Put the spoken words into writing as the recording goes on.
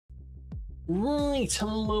Right,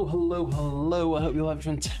 hello. I hope you have a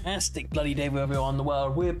fantastic bloody day wherever you are in the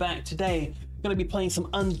world. We're back today. Going to be playing some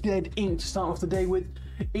Undead Inc to start off the day with.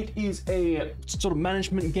 It is a sort of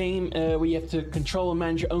management game where you have to control and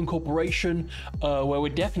manage your own corporation, where we're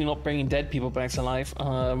definitely not bringing dead people back to life.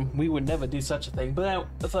 We would never do such a thing. But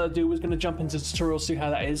without further ado, we're going to jump into the tutorial, see how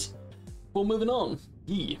that is. Well, moving on.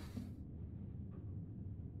 Yeah.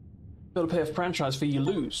 Got to pay a franchise fee, you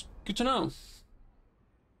lose. Good to know.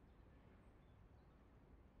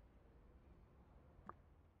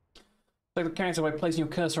 Select the character by placing your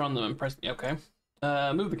cursor on them and press. Okay.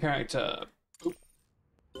 Move the character. Oop.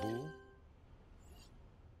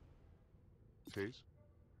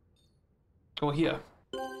 Go here.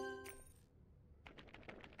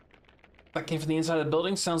 That came from the inside of the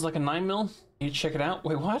building. Sounds like a 9mm. You check it out.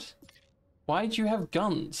 Wait, what? Why do you have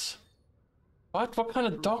guns? What? What kind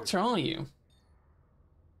of doctor are you?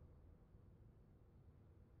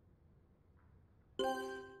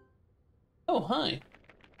 Oh, hi.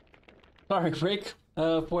 Sorry, Rick.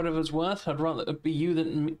 For whatever it's worth, I'd rather it be you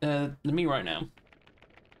than me right now.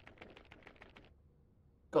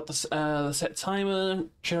 Got the set timer.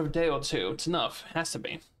 Should have a day or two. It's enough. Has to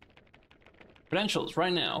be. Credentials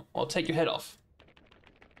right now. I'll take your head off.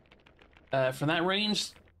 From that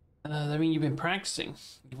range, I mean you've been practicing.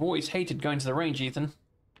 You've always hated going to the range, Ethan.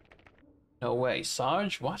 No way,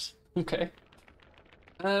 Sarge. What? Okay.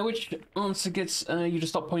 Which answer gets you to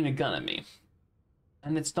stop pointing a gun at me?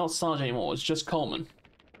 And it's not Sarge anymore, it's just Coleman.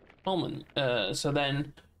 Coleman, so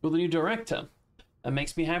then you're the new director. That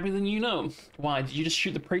makes me happier than you know. Why, did you just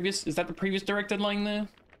shoot the previous... Is that the previous director lying there?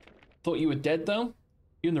 Thought you were dead, though?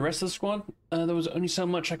 You and the rest of the squad? There was only so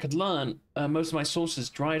much I could learn. Most of my sources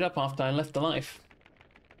dried up after I left the life.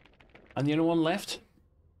 I'm the only one left.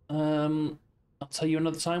 I'll tell you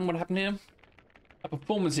another time what happened here. A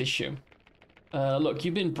performance issue. Look,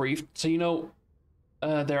 you've been briefed, so you know...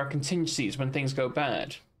 there are contingencies when things go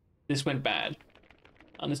bad. This went bad.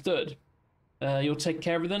 Understood. You'll take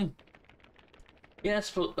care of it then?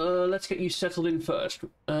 Yes, but let's get you settled in first.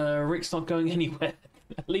 Rick's not going anywhere.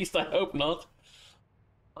 At least I hope not.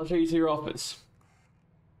 I'll show you to your office.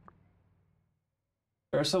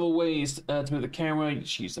 There are several ways to move the camera. You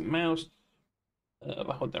just use the mouse.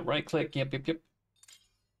 Hold that right click. Yep. You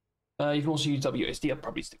can also use WSD. I'll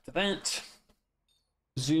probably stick to that.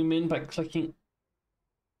 Zoom in by clicking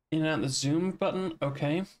in and out the zoom button,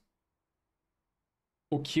 okay.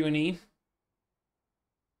 Or Q and E.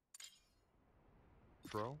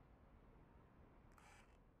 Control.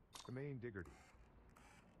 The main digger.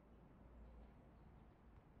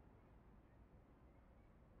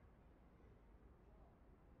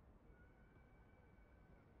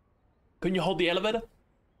 Couldn't you hold the elevator?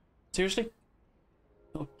 Seriously?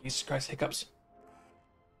 Oh, Jesus Christ, hiccups.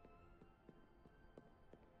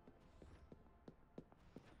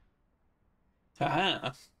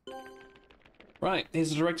 Haha. Right, here's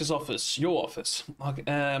the director's office. Your office. I'll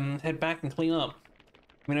head back and clean up.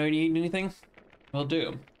 We know you need anything? Will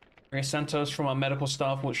do. Maria Santos from our medical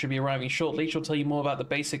staff should be arriving shortly. She'll tell you more about the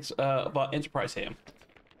basics of our enterprise here.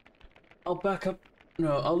 I'll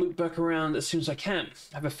loop back around as soon as I can.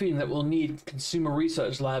 I have a feeling that we'll need consumer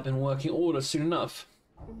research lab in working order soon enough.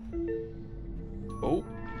 Oh.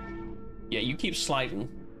 Yeah, you keep sliding.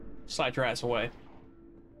 Slide your ass away.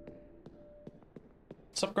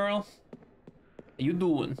 What's up, girl? How you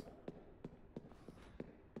doing?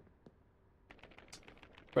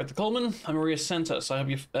 Director Coleman, I'm Maria Santos. I hope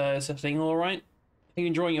you're everything all right. Are you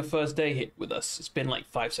enjoying your first day here with us? It's been like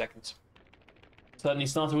 5 seconds. Certainly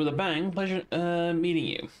started with a bang. Pleasure meeting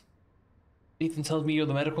you. Ethan tells me you're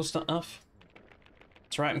the medical staff.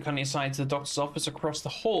 That's right. I'm currently assigned to the doctor's office across the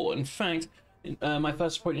hall. In fact, my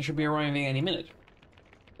first appointment should be arriving any minute.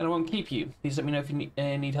 And I won't keep you. Please let me know if you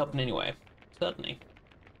need help in any way. Certainly.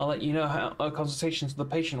 I'll let you know how our consultations with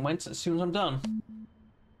the patient went as soon as I'm done.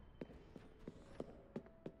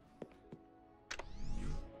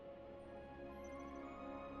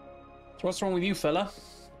 So what's wrong with you, fella?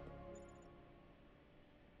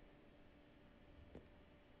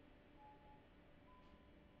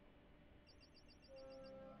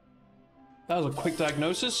 That was a quick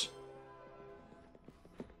diagnosis.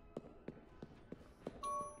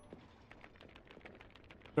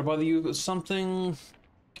 Did I bother you with something?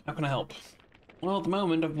 How can I help? Well, at the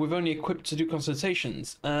moment, we've only equipped to do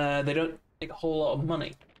consultations. They don't take a whole lot of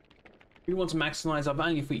money. We want to maximize our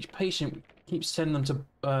value for each patient. Can't keep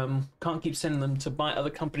sending them to buy other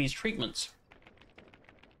companies' treatments.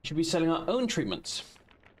 We should be selling our own treatments.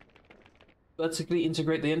 Vertically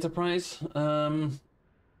integrate the enterprise.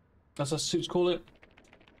 As our suits call it.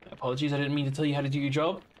 Apologies, I didn't mean to tell you how to do your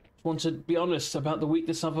job. want to be honest about the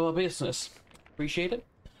weakness of our business. Appreciate it.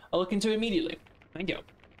 I'll look into it immediately. Thank you.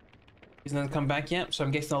 Isn't that come back yet? So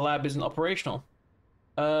I'm guessing the lab isn't operational.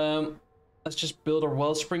 Let's just build a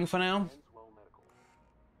wellspring for now.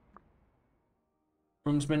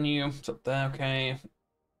 Rooms menu, it's up there, okay.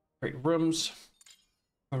 Create rooms.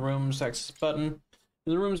 Rooms, access button.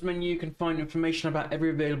 In the rooms menu, you can find information about every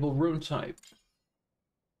available room type.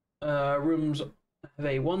 Rooms have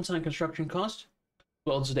a one-time construction cost, as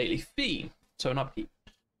well as a daily fee, so an upkeep.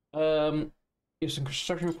 Here's some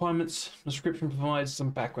construction requirements. The description provides some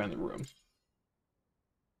background on the room.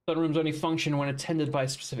 Certain rooms only function when attended by a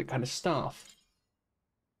specific kind of staff.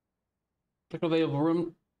 Click on available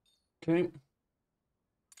room. Okay.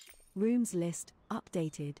 Rooms list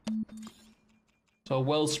updated. So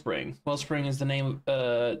Wellspring. Wellspring is the name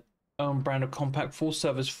of own brand of compact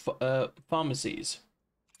full-service pharmacies.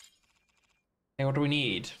 Okay, what do we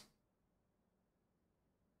need?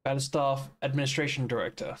 Battle staff administration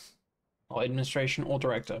director. Or administration or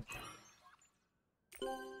director.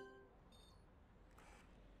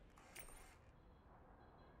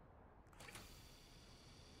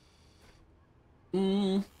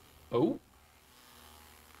 Oh.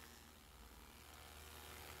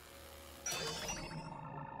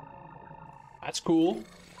 That's cool.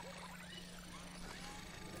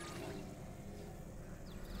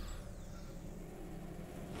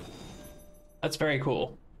 That's very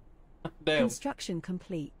cool. Damn. Construction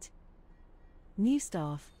complete. New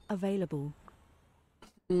staff available.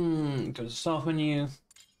 Go to the staff menu.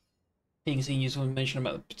 You can see useful information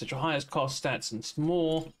about the potential hires, cost, stats, and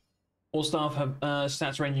more. All staff have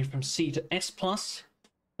stats ranging from C to S+.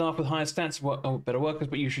 Staff with higher stats are better workers,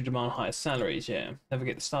 but usually demand higher salaries, yeah.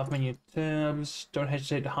 Navigate the staff menu tabs. Don't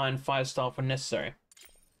hesitate to hire and fire staff when necessary.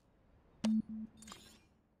 You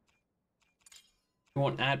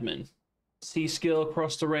want admin. C skill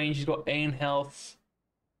across the range. He's got A in health.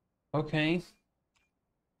 Okay.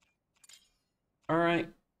 Alright.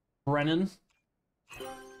 Brennan.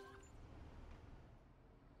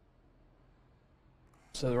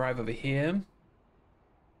 So arrive over here.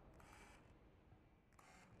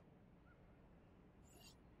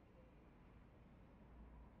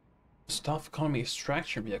 Staff economy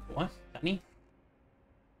extraction vehicle. What? Danny?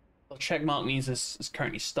 The check mark means this is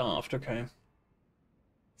currently staffed. Okay.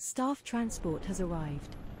 Staff transport has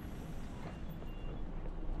arrived.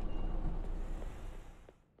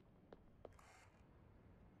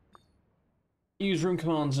 Use room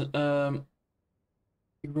commands. Room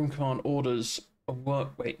command orders a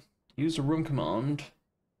work. Wait. Use a room command.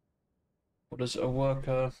 Orders a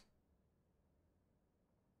worker.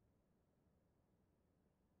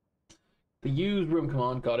 The use room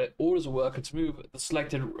command, got it, orders a worker to move the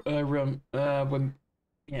selected room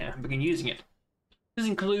begin using it. This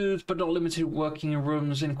includes, but not limited to, working in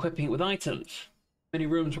rooms and equipping it with items. Many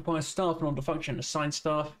rooms require staff in order to function. Assign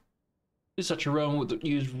staff to such a room with the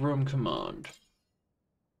use room command.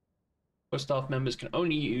 Where staff members can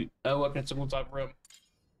only work in a single type of room.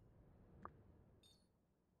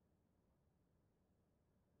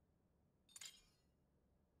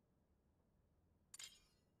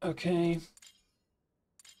 Okay.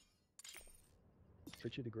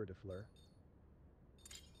 Petit degré de fleur.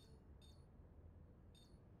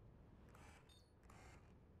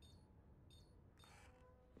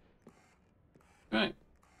 Right.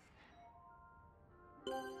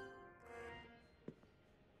 Is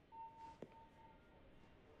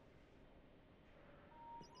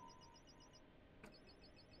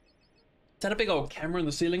that a big old camera in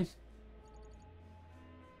the ceiling?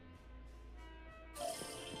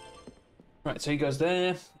 Right, so he goes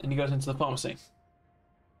there, and he goes into the pharmacy.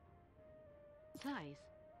 Supplies.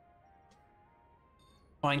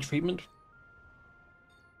 Find treatment.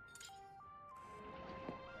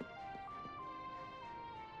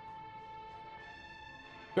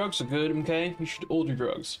 Drugs are good, okay? You should all do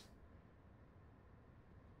drugs.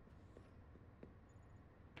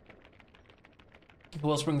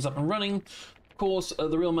 Wellspring's up and running. Of course,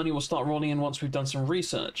 the real money will start rolling in once we've done some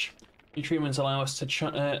research. New treatments allow us to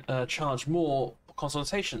charge more for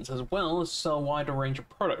consultations, as well as sell a wider range of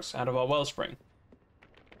products out of our wellspring.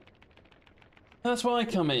 That's why I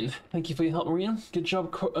come in. Thank you for your help, Maria. Good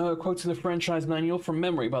job quoting the franchise manual from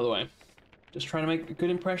memory, by the way. Just trying to make a good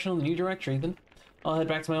impression on the new director, Ethan. I'll head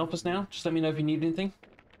back to my office now. Just let me know if you need anything.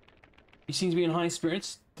 You seem to be in high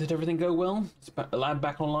spirits. Did everything go well? Is the lab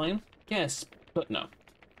back online? Yes, but no.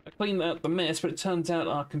 I cleaned out the mess, but it turns out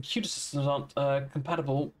our computer systems aren't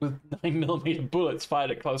compatible with 9mm bullets fired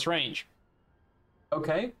at close range.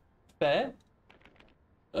 Okay, fair.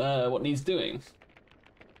 What needs doing?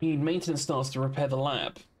 We need maintenance staff to repair the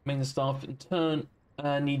lab. Maintenance staff, in turn,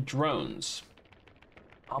 need drones.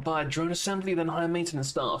 I'll buy a drone assembly, then hire maintenance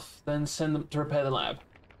staff, then send them to repair the lab.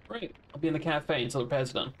 Great. I'll be in the cafe until the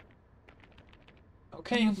repairs are done.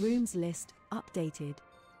 Okay. Rooms list updated.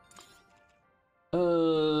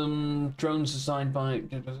 Drones designed by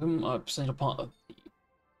a essential part of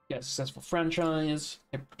the successful franchise.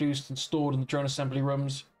 They're produced and stored in the drone assembly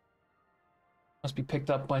rooms. Must be picked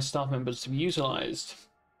up by staff members to be utilized.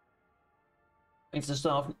 Maintenance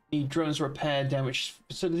staff need drones to repair damaged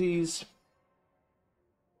facilities.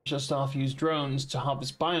 Staff use drones to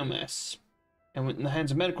harvest biomass. And in the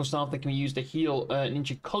hands of medical staff, they can be used to heal an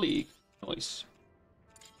injured colleague. Nice.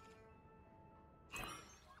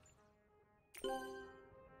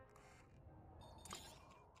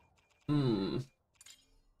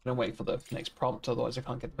 Gonna wait for the next prompt, otherwise I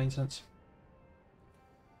can't get the maintenance.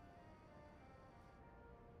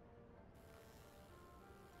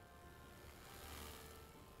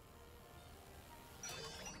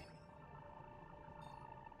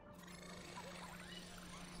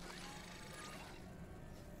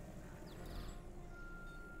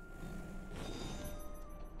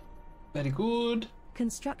 Very good.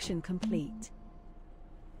 Construction complete.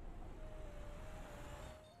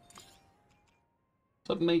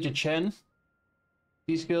 What's up, Major Chen?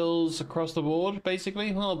 These skills across the board,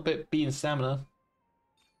 basically. Well, a bit B and stamina.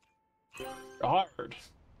 Hard.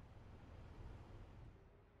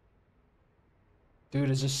 Dude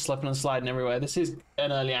is just slipping and sliding everywhere. This is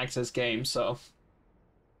an early access game, so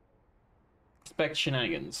expect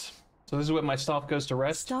shenanigans. So this is where my staff goes to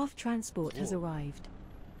rest. Staff transport has arrived.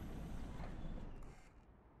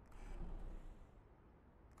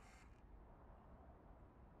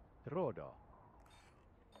 Roda.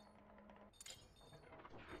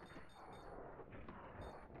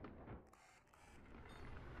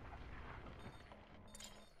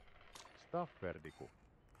 Staffverdiku.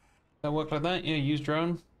 That work like that? Yeah, use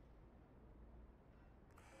drone.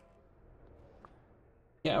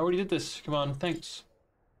 Yeah, I already did this. Come on, thanks.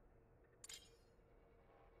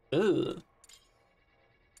 Ugh.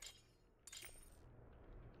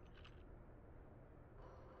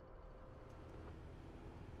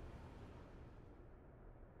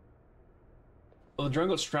 Well, the drone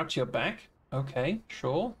got strapped to your back? Okay,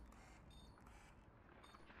 sure.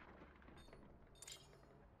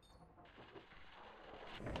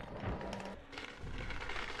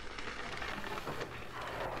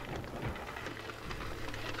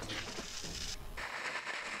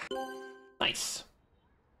 Nice.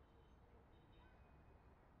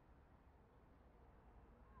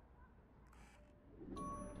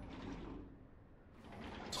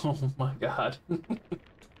 Oh my god.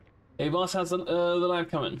 Hey boss, how's the lab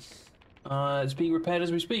coming? It's being repaired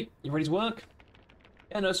as we speak. You ready to work?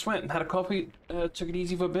 Yeah, no sweat. Had a coffee, took it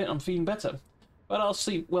easy for a bit. I'm feeling better. But I'll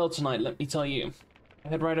sleep well tonight, let me tell you. I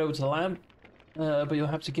head right over to the lab, but you'll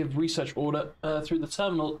have to give research order through the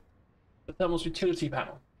terminal's utility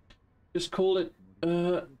panel. Just call it,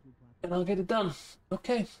 and I'll get it done.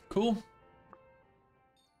 Okay, cool.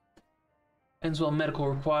 Enswell Medical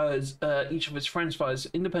requires each of its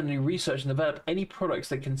franchises independently research and develop any products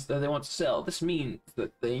they want to sell. This means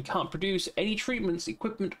that they can't produce any treatments,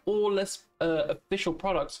 equipment, or less official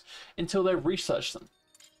products until they've researched them.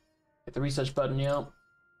 Hit the research button, yeah.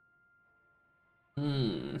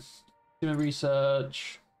 Human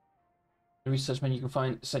research. In the research menu, you can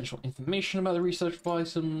find essential information about the research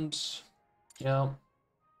items. Yeah.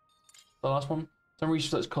 The last one. Some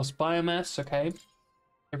research costs biomass, okay.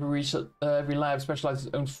 Every lab specializes in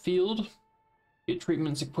its own field, be it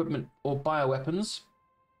treatments, equipment, or bioweapons.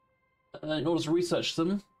 In order to research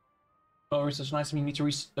them, or research an item, you need to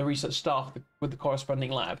research staff with the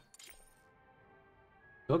corresponding lab.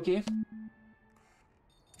 Okay.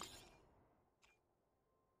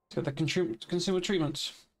 Let's get the consumer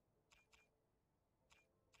treatments.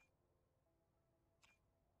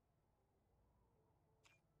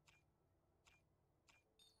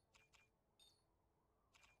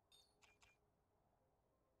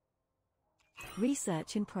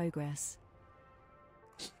 Research in progress.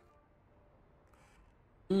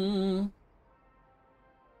 Come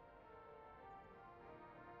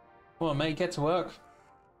on, mate, get to work.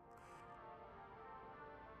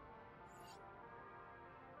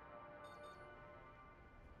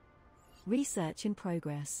 Research in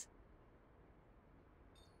progress.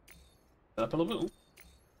 Up a little bit.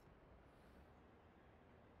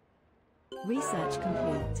 Research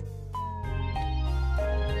complete.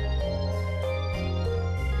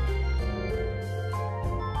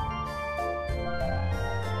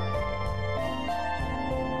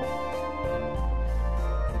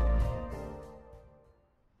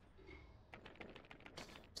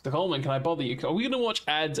 Mr. Coleman, can I bother you? Are we gonna watch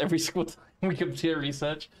ads every single time we come to your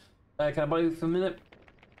research? Can I bother you for a minute?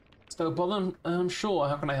 So, bother? Sure,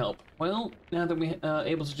 how can I help? Well, now that we are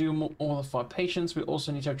able to do all of our patients, we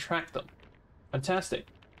also need to attract them. Fantastic.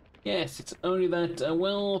 Yes, it's only that,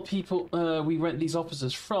 well, people we rent these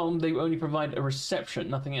offices from, they only provide a reception,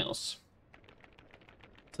 nothing else.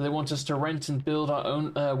 So they want us to rent and build our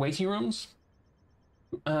own waiting rooms?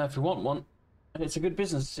 If we want one. And it's a good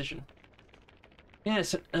business decision.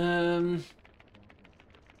 Yes, and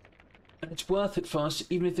it's worth it for us,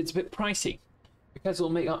 even if it's a bit pricey. Because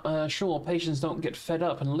it'll make sure patients don't get fed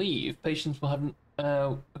up and leave. Patients will have,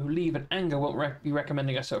 who leave in anger won't be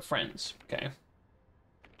recommending us to their friends. Okay.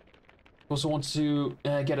 We also want to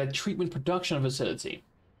get a treatment production facility.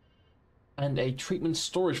 And a treatment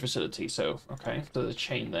storage facility. So, okay, so there's a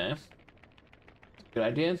chain there. Good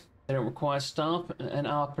idea. They don't require staff and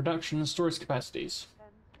our production and storage capacities.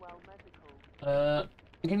 I'm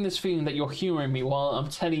getting this feeling that you're humoring me while I'm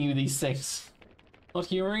telling you these things. Not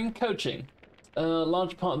humoring, coaching. A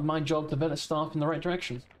large part of my job to develop staff in the right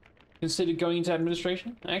direction. Considered going into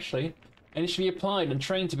administration? Actually, I initially applied and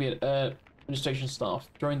trained to be an administration staff.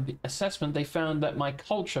 During the assessment, they found that my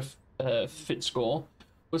culture fit score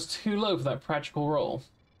was too low for that practical role.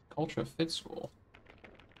 Culture fit score.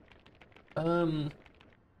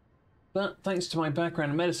 But thanks to my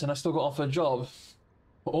background in medicine, I still got offered a job.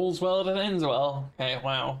 All's well that ends well. Okay,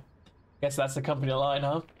 wow. Guess that's the company line,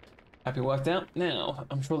 huh? Happy it worked out. Now,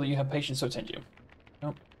 I'm sure that you have patients to attend you.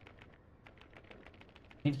 Nope.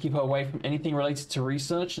 Need to keep her away from anything related to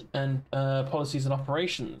research and policies and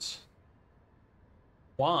operations.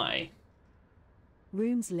 Why?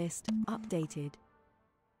 Rooms list updated.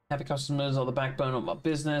 Happy customers are the backbone of my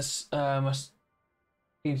business. Must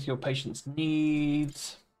give your patients'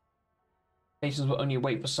 needs. Patients will only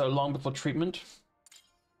wait for so long before treatment.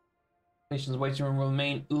 Patients' waiting room will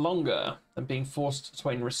remain longer than being forced to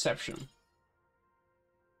wait in reception.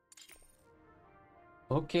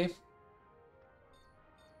 Okay.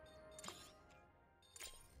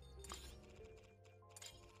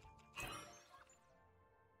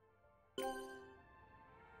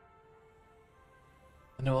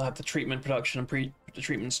 And then we'll have the treatment production and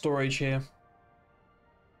pre-treatment storage here.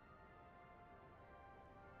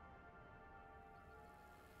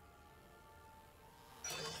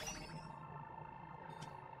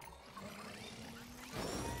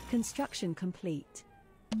 Construction complete.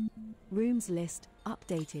 Rooms list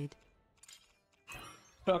updated.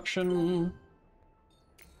 Production.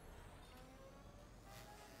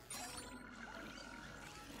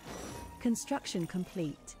 Construction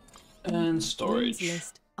complete. And storage. Rooms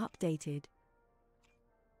list updated.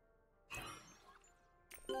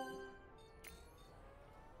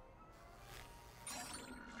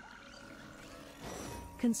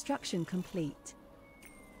 Construction complete.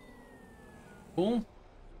 Cool.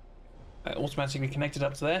 Automatically connected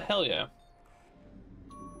up to there? Hell yeah.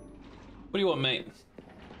 What do you want, mate?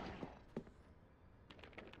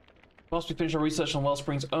 Whilst we finish our research on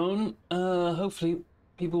Wellspring's own, hopefully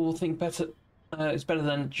people will think better. It's better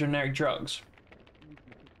than generic drugs.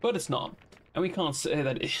 But it's not. And we can't say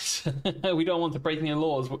that it is. We don't want to break any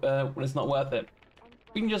laws when it's not worth it.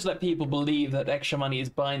 We can just let people believe that extra money is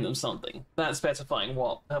buying them something. That's specifying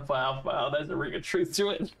what? Wow, there's a really good truth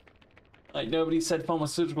to it. Like, nobody said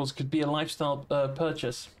pharmaceuticals could be a lifestyle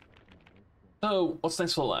purchase. So, what's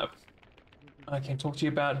next for the lab? I can talk to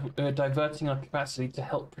you about diverting our capacity to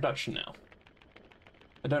help production now.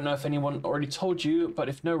 I don't know if anyone already told you, but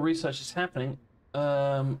if no research is happening,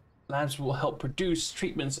 labs will help produce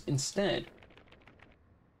treatments instead.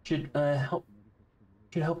 Should help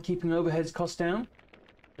keeping overheads costs down.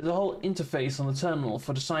 There's a whole interface on the terminal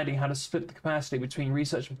for deciding how to split the capacity between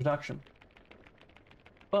research and production.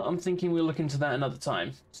 But I'm thinking we'll look into that another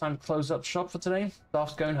time. It's time to close up shop for today.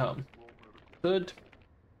 Staff's going home. Good.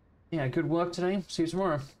 Yeah, good work today. See you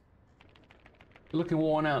tomorrow. You're looking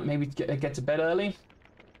worn out. Maybe get to bed early?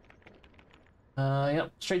 Yep,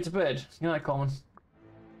 straight to bed. Good night, Coleman.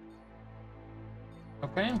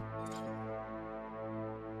 Okay.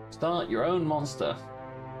 Start your own monster.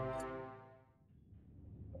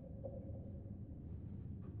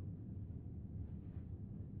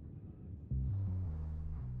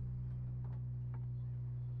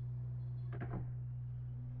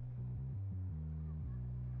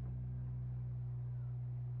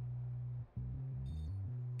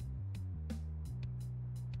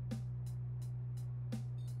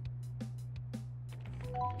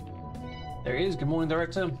 There he is. Good morning,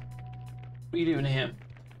 Director. What are you doing here?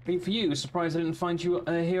 Great for you. Surprised I didn't find you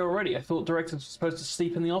here already. I thought Director was supposed to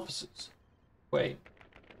sleep in the offices. Wait.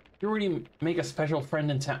 You already make a special friend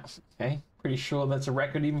in town, okay? Pretty sure that's a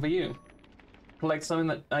record even for you. Collect something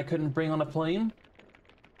that I couldn't bring on a plane?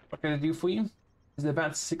 What can I do for you? Is it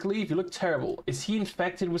about sick leave? You look terrible. Is he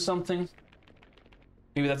infected with something?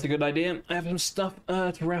 Maybe that's a good idea. I have some stuff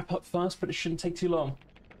to wrap up first, but it shouldn't take too long.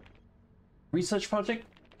 Research project?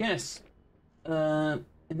 Yes. In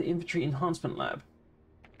the infantry enhancement lab.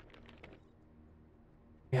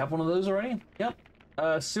 You have one of those already? Yep.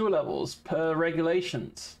 Sewer levels per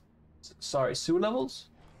regulations. Sorry, sewer levels?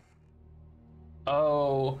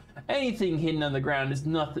 Oh, anything hidden underground is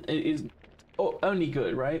nothing. Is only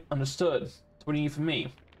good, right? Understood. So what do you need from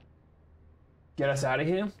me? Get us out of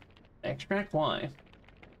here? Extract? Why?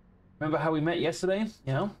 Remember how we met yesterday?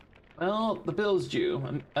 Yeah. Well, the bill's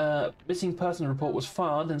due. Missing person report was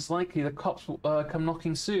filed, and it's likely the cops will come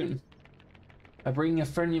knocking soon. By bringing a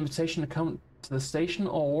friendly invitation to come to the station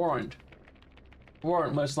or warrant?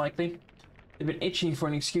 Warrant, most likely. They've been itching for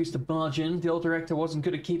an excuse to barge in. The old director wasn't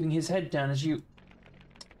good at keeping his head down as you...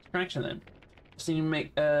 Extraction then. Just need to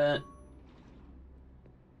make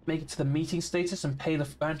it to the meeting status and pay the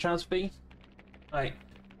franchise fee. Right.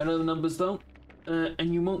 I know the numbers though.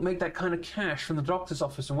 And you won't make that kind of cash from the doctor's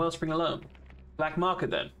office in Wellspring alone. Black market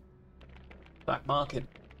then. Black market.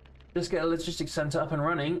 Just get a logistics center up and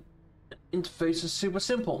running. Interface is super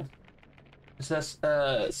simple. It says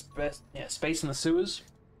space in the sewers.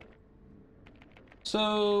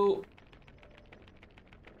 So,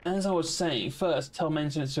 as I was saying, first tell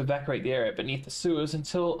maintenance to evacuate the area beneath the sewers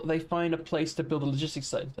until they find a place to build a logistics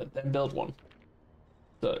center, then build one.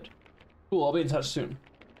 Third. Cool, I'll be in touch soon.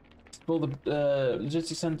 Build the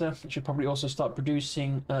logistics center. We should probably also start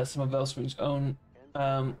producing some of Wellspring's own.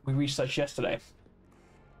 We researched yesterday.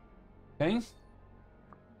 Okay.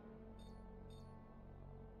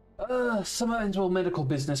 Some eventual medical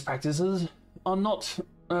business practices are not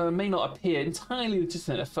may not appear entirely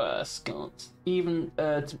legitimate at first glance, even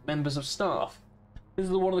to members of staff. This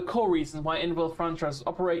is one of the core reasons why Enville franchises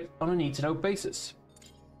operate on a need-to-know basis.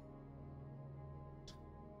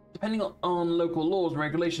 Depending on local laws and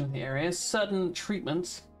regulations in the area, certain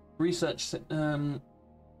treatments, research and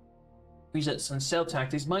sale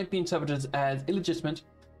tactics might be interpreted as illegitimate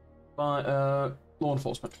by law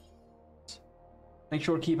enforcement. Make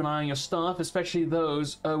sure to keep an eye on your staff, especially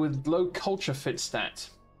those with low culture fit stat.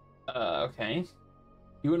 Okay.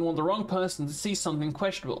 You wouldn't want the wrong person to see something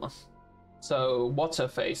questionable. So, what's her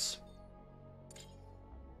face?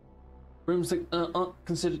 Rooms that are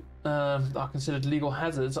considered legal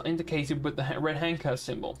hazards are indicated with the red handcuff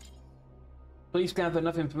symbol. Police gather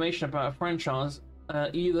enough information about a franchise,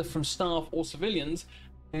 either from staff or civilians,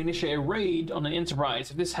 to initiate a raid on an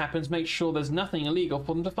enterprise. If this happens, make sure there's nothing illegal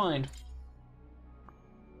for them to find.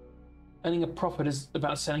 Earning a profit is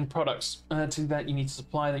about selling products. To that, you need to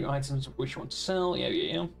supply the items which you want to sell.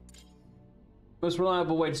 Yeah. Most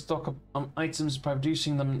reliable way to stock up items is by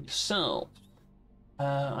producing them yourself.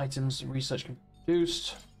 Items research can be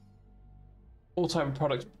produced. All type of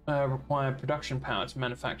products require production power to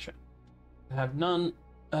manufacture. If you have none,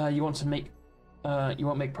 you won't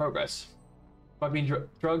make progress. By being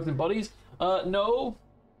drugs and bodies? No.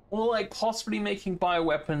 Or like possibly making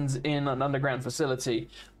bioweapons in an underground facility,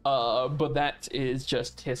 but that is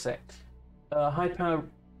just hearsay. High power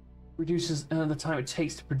reduces the time it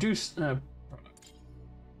takes to produce products.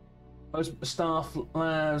 Most staff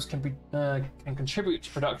labs can contribute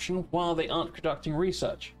to production while they aren't conducting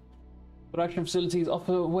research. Production facilities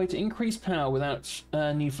offer a way to increase power without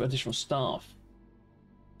need for additional staff.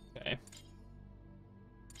 Okay.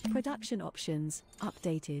 Production options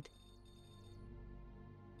updated.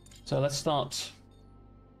 So let's start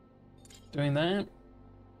doing that.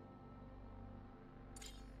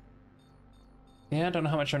 Yeah, I don't know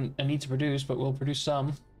how much I need to produce, but we'll produce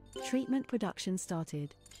some. Treatment production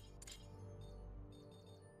started.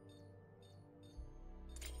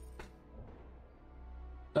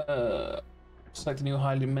 Select the new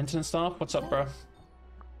highly maintenance staff. What's up, bro?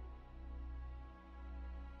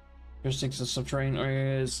 Jurisdictions of subterranean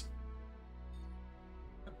areas.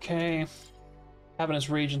 Okay. Cavernous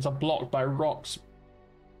regions are blocked by rocks.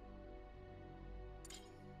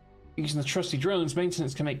 Using the trusty drones,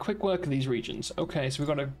 maintenance can make quick work of these regions. Okay, so we've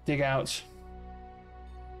got to dig out.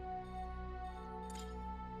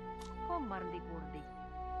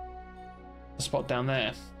 The spot down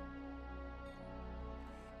there.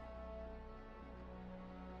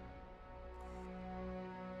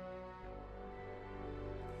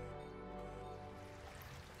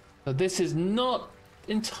 So this is not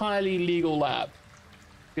entirely legal lab.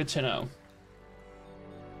 Good to know.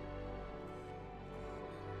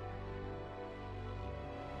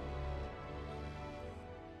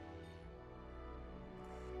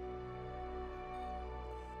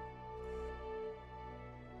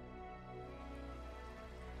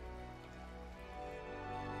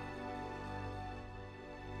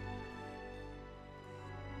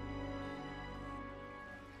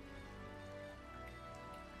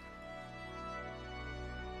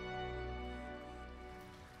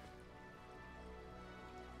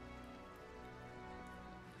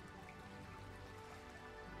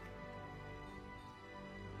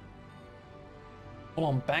 Full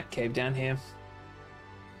on back cave down here.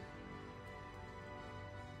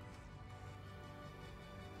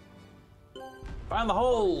 Find the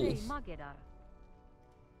hole!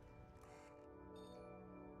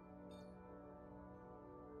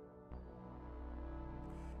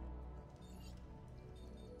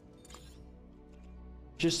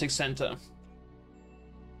 Logistics center.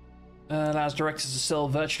 Allows directors to sell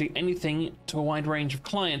virtually anything to a wide range of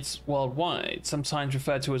clients worldwide, sometimes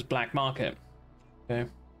referred to as black market. Okay.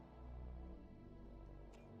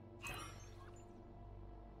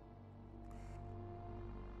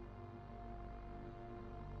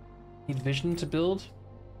 Need vision to build?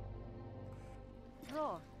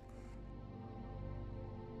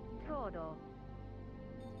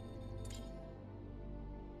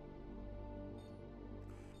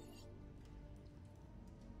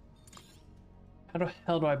 How the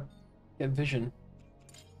hell do I get vision?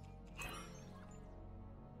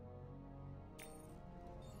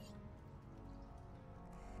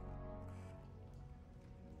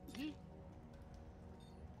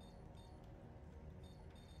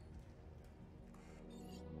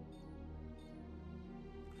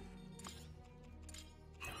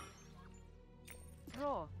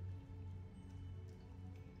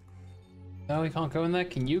 No, we can't go in there.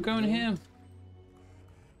 Can you go in here?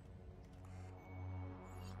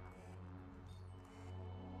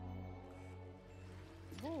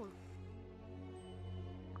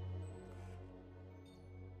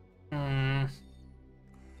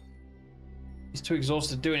 He's too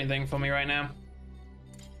exhausted to do anything for me right now.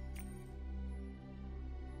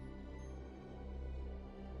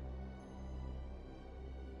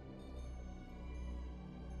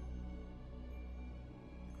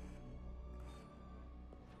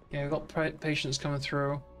 Yeah, we've got patients coming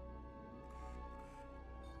through.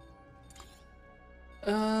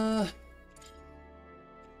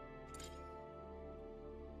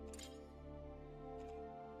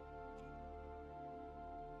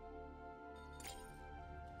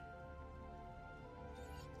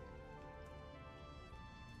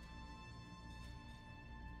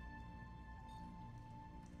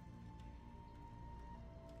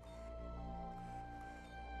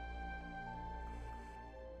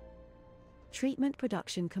 Treatment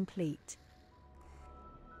production complete.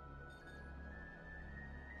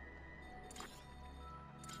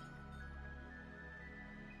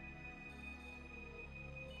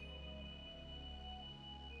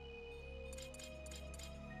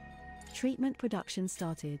 Treatment production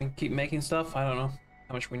started. And keep making stuff. I don't know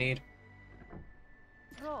how much we need.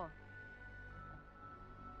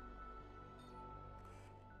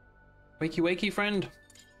 Wakey, wakey, friend.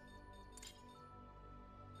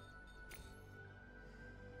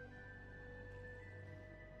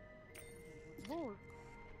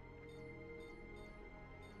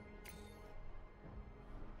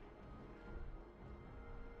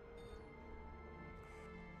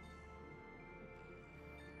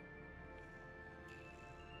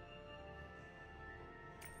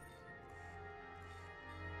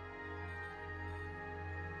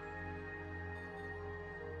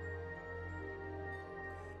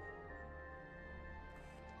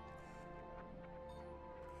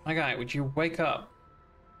 My guy, would you wake up?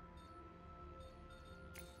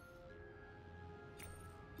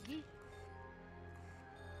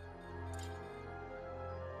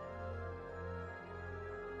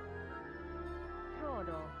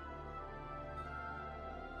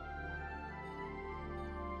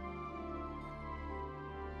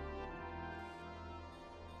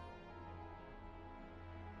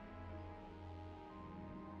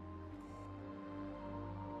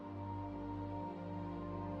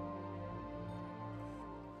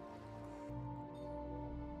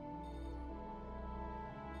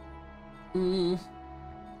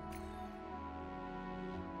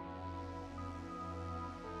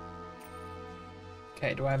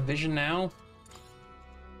 Okay, do I have vision now?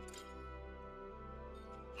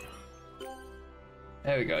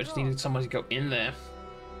 There we go, I just needed someone to go in there.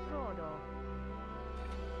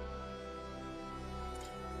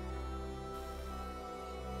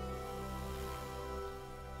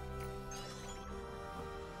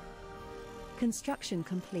 Construction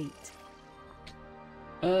complete.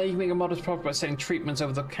 You can make a modest profit by selling treatments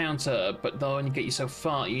over the counter, but they'll only get you so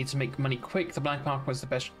far. You need to make money quick. The black market was the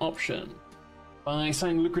best option. By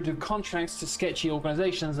signing lucrative contracts to sketchy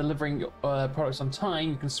organizations delivering your products on time,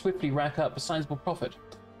 you can swiftly rack up a sizable profit.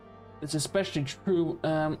 It's especially true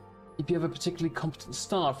if you have a particularly competent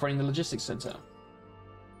staff running the logistics center.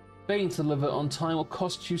 Failing to deliver on time will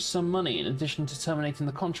cost you some money in addition to terminating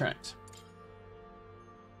the contract.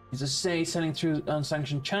 Is to say selling through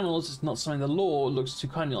unsanctioned channels is not something the law looks too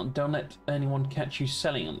kindly on. Don't let anyone catch you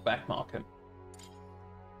selling on the back market.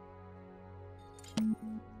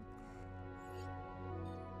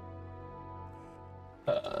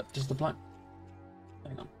 Does the black...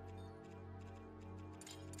 Hang on.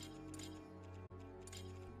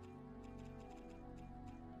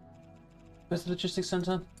 Where's the logistics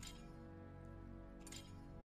center?